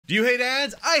Do you hate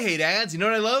ads? I hate ads. You know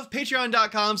what I love?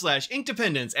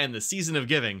 Patreon.com/inkdependence and the season of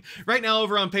giving. Right now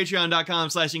over on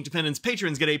Patreon.com/inkdependence,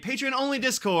 patrons get a patron-only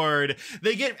Discord.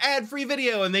 They get ad-free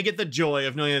video and they get the joy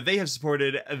of knowing that they have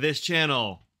supported this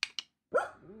channel.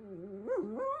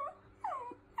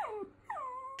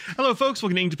 Hello folks,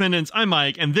 welcome to Inkdependence. I'm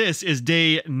Mike, and this is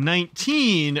day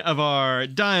 19 of our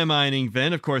Diamine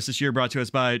Inkvent. Of course, this year brought to us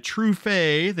by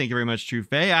Truphae. Thank you very much,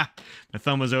 Truphae. Ah, my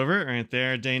thumb was over right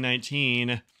there, day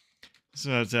 19.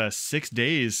 So it's 6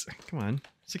 days. Come on,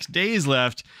 6 days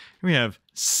left. We have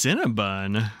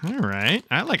Cinnabon. All right,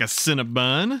 I like a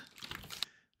Cinnabon.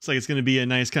 Looks like it's going to be a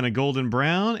nice kind of golden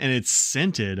brown, and it's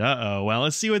scented. Uh-oh. Well,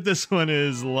 let's see what this one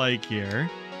is like here.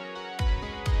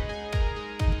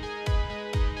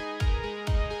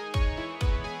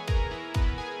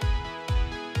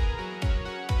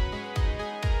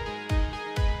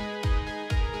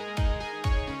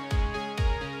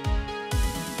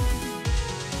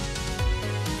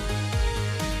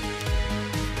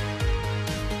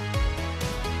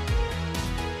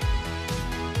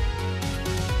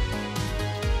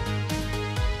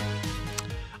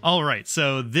 All right,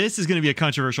 so this is going to be a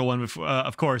controversial one,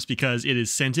 of course, because it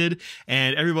is scented,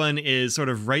 and everyone is sort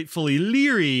of rightfully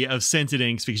leery of scented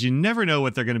inks because you never know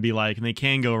what they're going to be like, and they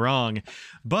can go wrong.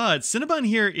 But Cinnabon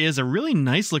here is a really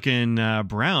nice looking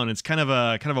brown. It's kind of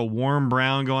a warm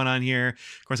brown going on here.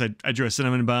 Of course, I drew a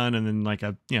cinnamon bun and then like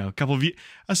a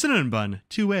cinnamon bun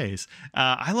 2 ways.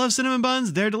 I love cinnamon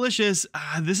buns; they're delicious.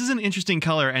 This is an interesting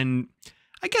color, and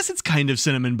I guess it's kind of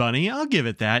cinnamon bunny. I'll give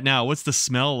it that. Now, what's the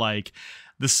smell like?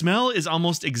 The smell is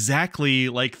almost exactly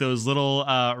like those little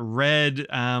red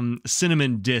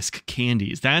cinnamon disc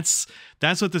candies. That's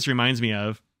what this reminds me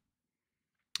of.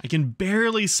 I can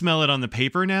barely smell it on the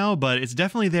paper now, but it's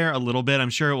definitely there a little bit. I'm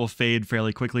sure it will fade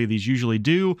fairly quickly. These usually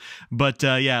do. But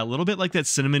yeah, a little bit like that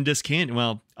cinnamon disc candy.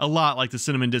 Well, a lot like the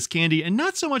cinnamon disc candy, and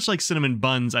not so much like cinnamon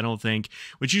buns, I don't think,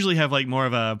 which usually have like more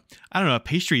of a, I don't know, a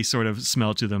pastry sort of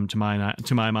smell to them, to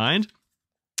my mind.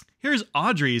 Here's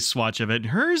Audrey's swatch of it.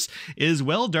 Hers is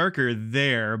well darker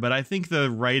there, but I think the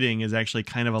writing is actually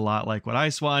kind of a lot like what I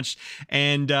swatched.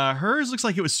 And hers looks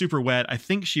like it was super wet. I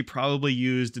think she probably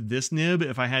used this nib,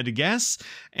 if I had to guess.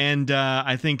 And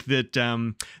I think that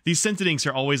these scented inks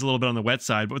are always a little bit on the wet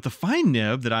side. But with the fine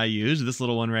nib that I used, this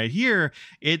little one right here,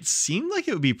 it seemed like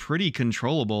it would be pretty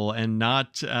controllable and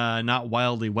not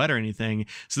wildly wet or anything.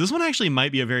 So this one actually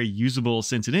might be a very usable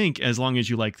scented ink as long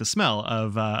as you like the smell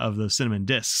of the cinnamon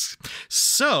discs.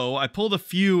 So I pulled a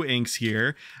few inks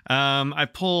here. I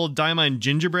pulled Diamine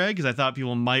Gingerbread because I thought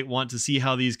people might want to see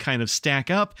how these kind of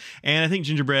stack up. And I think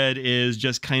Gingerbread is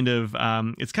just kind of,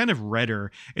 it's kind of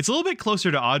redder. It's a little bit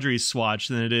closer to Audrey's swatch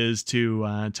than it is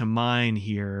to mine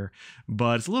here,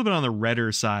 but it's a little bit on the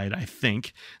redder side, I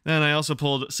think. Then I also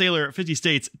pulled Sailor 50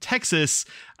 States Texas,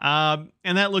 and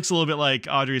that looks a little bit like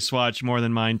Audrey's swatch more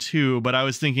than mine too, but I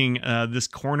was thinking this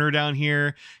corner down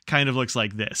here kind of looks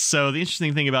like this. So the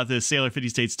interesting thing about this Sailor 50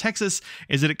 States Texas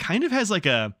is that it kind of has like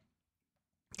a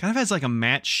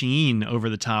matte sheen over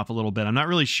the top a little bit. I'm not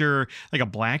really sure, like a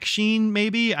black sheen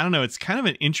maybe. I don't know. It's kind of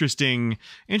an interesting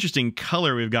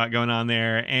color we've got going on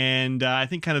there. And I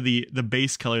think kind of the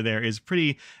base color there is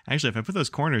pretty, actually, if I put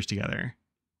those corners together,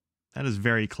 that is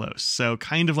very close. So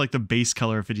kind of like the base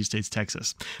color of 50 States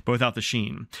Texas, but without the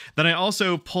sheen. Then I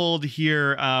also pulled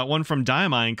here one from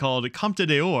Diamine called Comte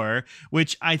d'Or,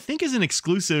 which I think is an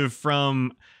exclusive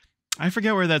from, I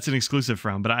forget where that's an exclusive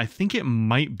from, but I think it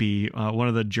might be one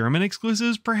of the German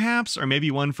exclusives, perhaps, or maybe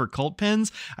one for cult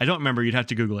pens. I don't remember. You'd have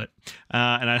to Google it.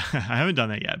 And I haven't done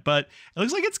that yet, but it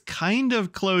looks like it's kind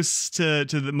of close to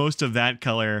the most of that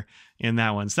color in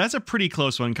that one. So that's a pretty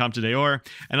close one, Comte d'Or.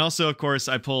 And also, of course,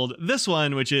 I pulled this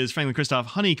one, which is franklin-christoph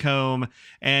Honeycomb.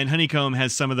 And Honeycomb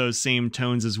has some of those same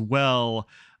tones as well,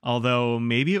 although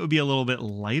maybe it would be a little bit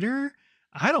lighter.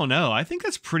 I don't know. I think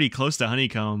that's pretty close to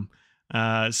Honeycomb.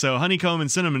 So Honeycomb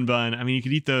and Cinnamon Bun, I mean, you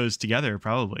could eat those together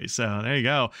probably. So there you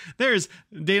go. There's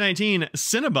day 19,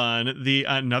 Cinnabon, the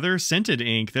another scented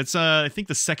ink. That's, I think,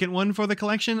 the second one for the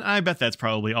collection. I bet that's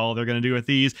probably all they're going to do with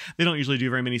these. They don't usually do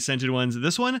very many scented ones.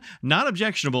 This one, not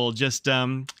objectionable, just,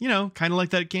 you know, kind of like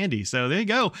that candy. So there you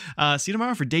go. See you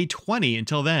tomorrow for day 20.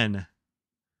 Until then,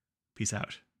 peace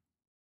out.